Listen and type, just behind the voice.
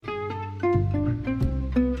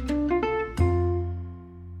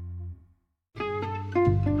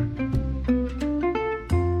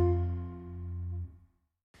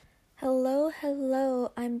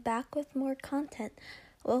content.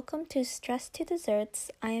 Welcome to Stress to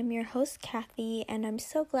Desserts. I am your host, Kathy, and I'm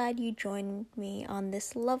so glad you joined me on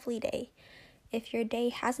this lovely day. If your day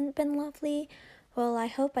hasn't been lovely, well, I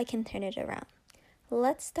hope I can turn it around.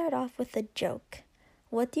 Let's start off with a joke.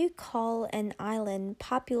 What do you call an island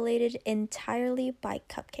populated entirely by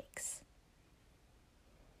cupcakes?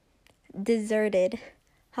 Deserted.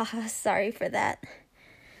 Haha, sorry for that.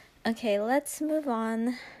 Okay, let's move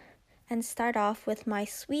on and start off with my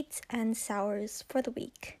sweets and sours for the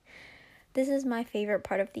week. This is my favorite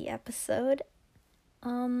part of the episode.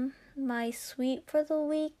 My sweet for the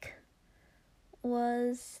week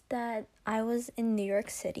was that I was in New York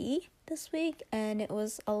City this week, and it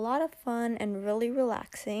was a lot of fun and really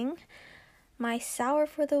relaxing. My sour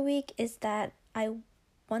for the week is that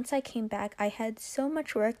once I came back, I had so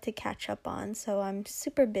much work to catch up on, so I'm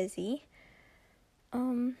super busy.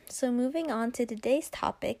 So moving on to today's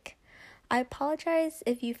topic, I apologize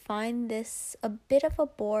if you find this a bit of a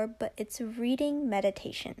bore, but it's reading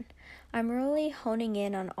meditation. I'm really honing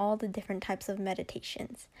in on all the different types of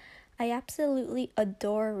meditations. I absolutely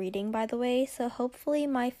adore reading, by the way, so hopefully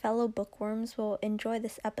my fellow bookworms will enjoy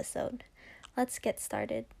this episode. Let's get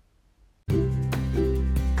started.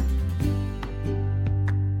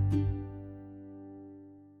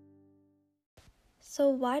 So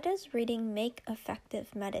why does reading make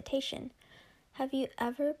effective meditation? Have you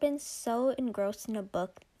ever been so engrossed in a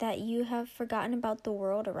book that you have forgotten about the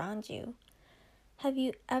world around you? Have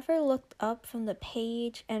you ever looked up from the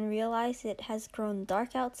page and realized it has grown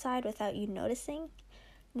dark outside without you noticing?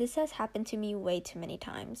 This has happened to me way too many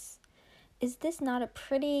times. Is this not a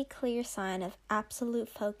pretty clear sign of absolute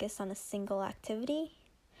focus on a single activity?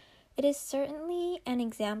 It is certainly an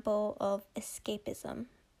example of escapism.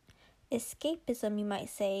 Escapism, you might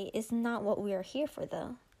say, is not what we are here for,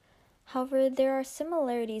 though. However, there are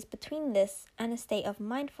similarities between this and a state of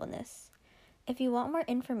mindfulness. If you want more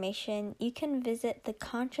information, you can visit the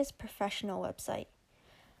Conscious Professional website.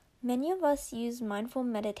 Many of us use mindful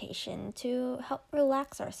meditation to help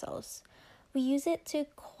relax ourselves. We use it to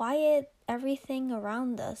quiet everything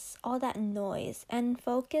around us, all that noise, and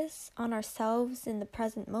focus on ourselves in the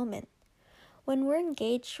present moment. When we're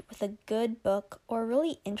engaged with a good book or a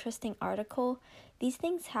really interesting article, these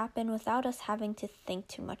things happen without us having to think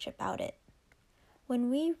too much about it.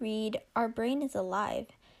 When we read, our brain is alive,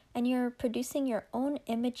 and you're producing your own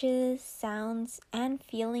images, sounds, and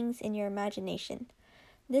feelings in your imagination.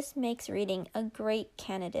 This makes reading a great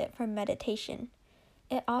candidate for meditation.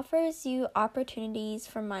 It offers you opportunities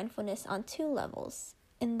for mindfulness on two levels,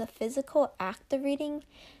 in the physical act of reading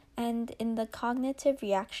and in the cognitive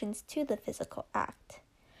reactions to the physical act.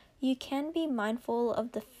 You can be mindful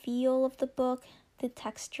of the feel of the book, the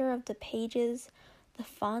texture of the pages, the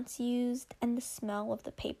fonts used, and the smell of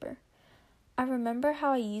the paper. I remember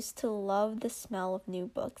how I used to love the smell of new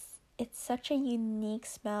books. It's such a unique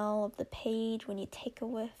smell of the page when you take a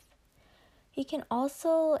whiff. You can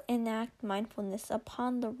also enact mindfulness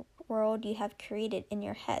upon the world you have created in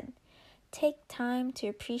your head. Take time to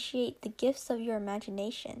appreciate the gifts of your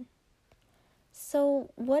imagination.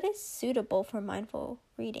 So, what is suitable for mindful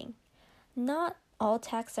reading? Not all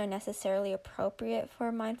texts are necessarily appropriate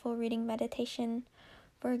for mindful reading meditation.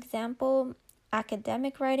 For example,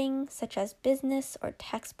 academic writing, such as business or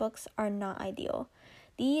textbooks, are not ideal.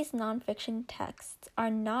 These nonfiction texts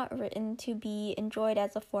are not written to be enjoyed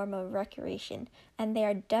as a form of recreation, and they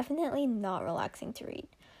are definitely not relaxing to read.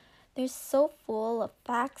 They're so full of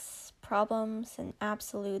facts, problems, and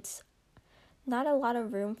absolutes. Not a lot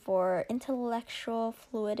of room for intellectual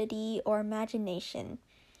fluidity or imagination.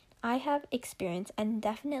 I have experienced and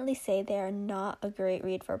definitely say they are not a great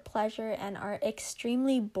read for pleasure and are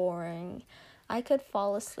extremely boring. I could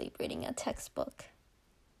fall asleep reading a textbook.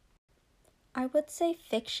 I would say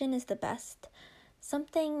fiction is the best.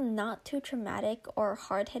 Something not too traumatic or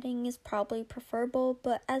hard-hitting is probably preferable,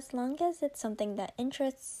 but as long as it's something that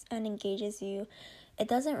interests and engages you, it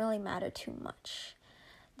doesn't really matter too much.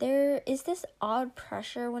 There is this odd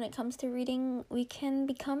pressure when it comes to reading. We can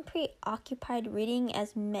become preoccupied reading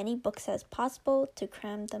as many books as possible to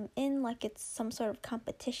cram them in like it's some sort of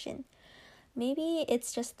competition. Maybe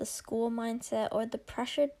it's just the school mindset or the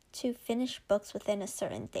pressure to finish books within a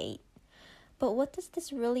certain date. But what does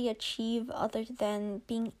this really achieve other than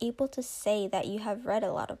being able to say that you have read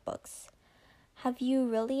a lot of books? Have you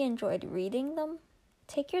really enjoyed reading them?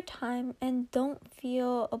 Take your time and don't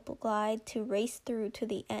feel obliged to race through to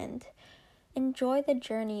the end. Enjoy the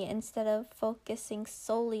journey instead of focusing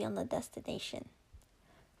solely on the destination.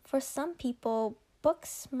 For some people,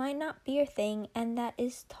 books might not be your thing, and that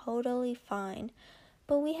is totally fine.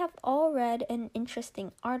 But we have all read an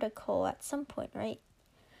interesting article at some point, right?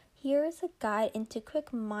 Here is a guide into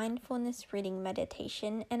quick mindfulness reading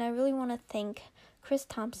meditation, and I really want to thank Chris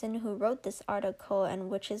Thompson who wrote this article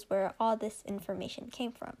and which is where all this information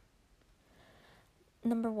came from.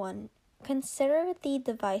 Number 1, consider the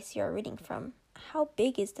device you are reading from. How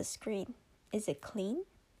big is the screen? Is it clean?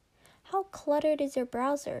 How cluttered is your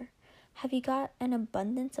browser? Have you got an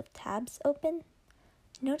abundance of tabs open?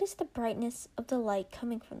 Notice the brightness of the light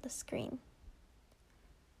coming from the screen.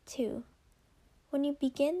 2. When you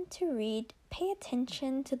begin to read, pay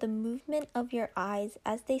attention to the movement of your eyes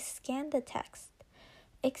as they scan the text.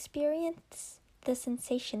 Experience the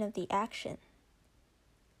sensation of the action.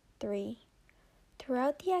 3.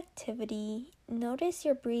 Throughout the activity, notice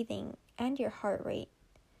your breathing and your heart rate.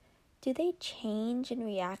 Do they change in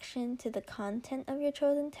reaction to the content of your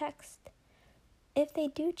chosen text? If they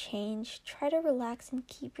do change, try to relax and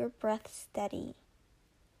keep your breath steady.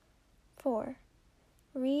 4.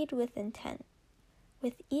 Read with intent.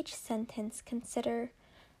 With each sentence, consider,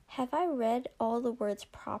 have I read all the words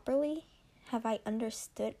properly? Have I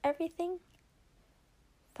understood everything?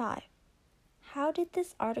 5. How did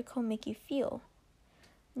this article make you feel?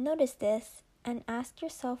 Notice this and ask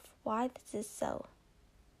yourself why this is so.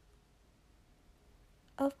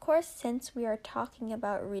 Of course, since we are talking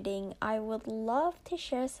about reading, I would love to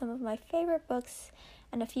share some of my favorite books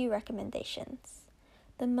and a few recommendations.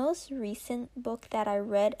 The most recent book that I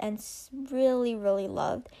read and really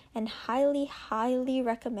loved and highly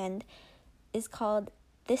recommend is called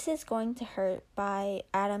This Is Going to Hurt by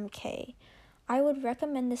Adam Kay. I would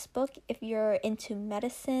recommend this book if you're into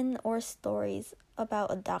medicine or stories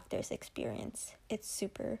about a doctor's experience. It's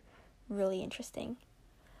really interesting.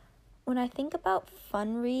 When I think about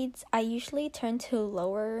fun reads, I usually turn to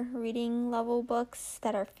lower reading level books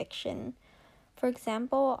that are fiction. For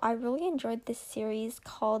example, I really enjoyed this series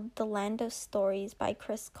called The Land of Stories by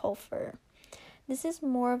Chris Colfer. This is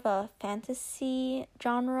more of a fantasy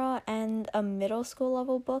genre and a middle school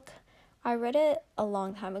level book. I read it a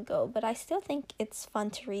long time ago, but I still think it's fun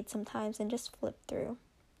to read sometimes and just flip through.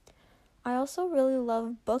 I also really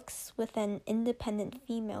love books with an independent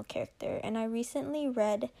female character, and I recently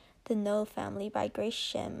read The No Family by Grace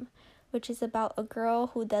Shim, which is about a girl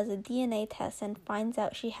who does a DNA test and finds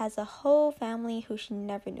out she has a whole family who she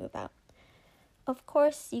never knew about. Of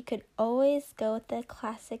course, you could always go with the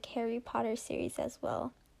classic Harry Potter series as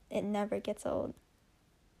well. It never gets old.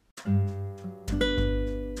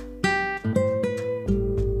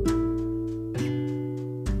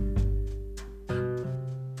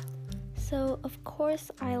 So, of course,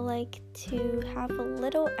 I like to have a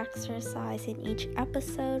little exercise in each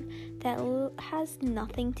episode that has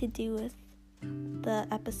nothing to do with the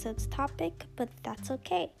episode's topic, but that's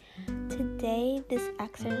okay. Today, this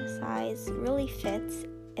exercise really fits.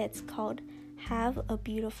 It's called Have a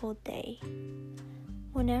Beautiful Day.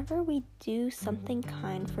 Whenever we do something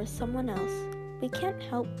kind for someone else, we can't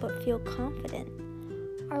help but feel confident.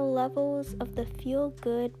 Our levels of the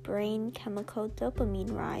feel-good brain chemical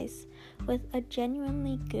dopamine rise with a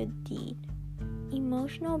genuinely good deed.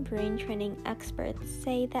 Emotional brain training experts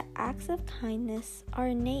say that acts of kindness are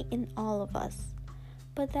innate in all of us,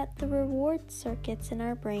 but that the reward circuits in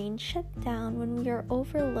our brain shut down when we are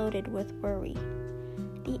overloaded with worry.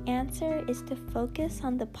 The answer is to focus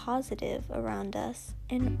on the positive around us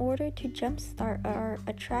in order to jumpstart our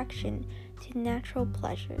attraction to natural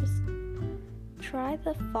pleasures. Try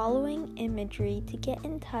the following imagery to get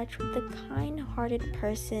in touch with the kind-hearted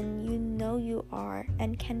person you know you are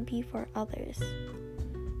and can be for others.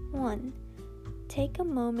 1. Take a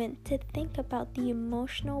moment to think about the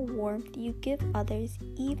emotional warmth you give others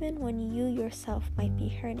even when you yourself might be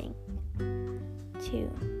hurting.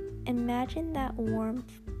 2. Imagine that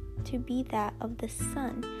warmth to be that of the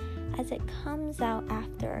sun as it comes out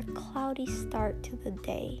after a cloudy start to the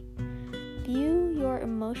day. View your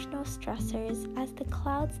emotional stressors as the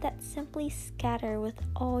clouds that simply scatter with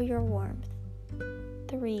all your warmth.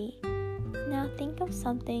 3. Now think of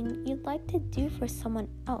something you'd like to do for someone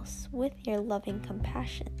else with your loving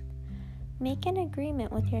compassion. Make an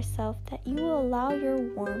agreement with yourself that you will allow your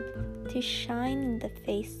warmth to shine in the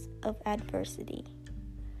face of adversity.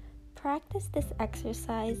 Practice this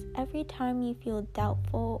exercise every time you feel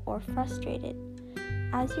doubtful or frustrated.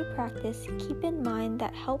 As you practice, keep in mind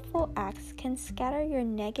that helpful acts can scatter your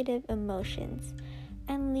negative emotions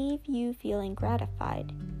and leave you feeling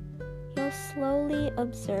gratified. You'll slowly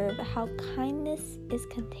observe how kindness is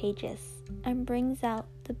contagious and brings out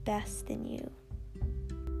the best in you.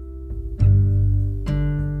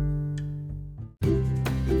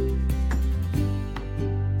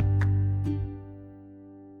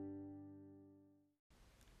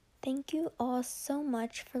 Thank Thank you all so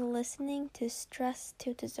much for listening to Stress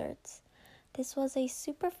to Desserts. This was a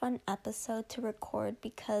super fun episode to record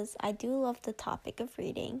because I do love the topic of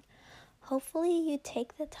reading. Hopefully you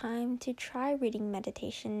take the time to try reading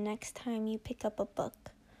meditation next time you pick up a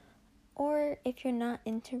book. Or if you're not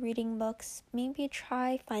into reading books, maybe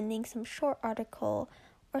try finding some short article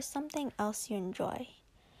or something else you enjoy.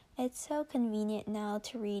 It's so convenient now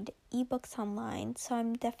to read ebooks online, so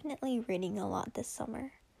I'm definitely reading a lot this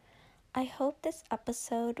summer. I hope this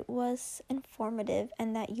episode was informative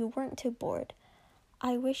and that you weren't too bored.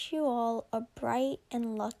 I wish you all a bright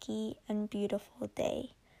and lucky and beautiful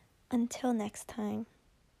day. Until next time.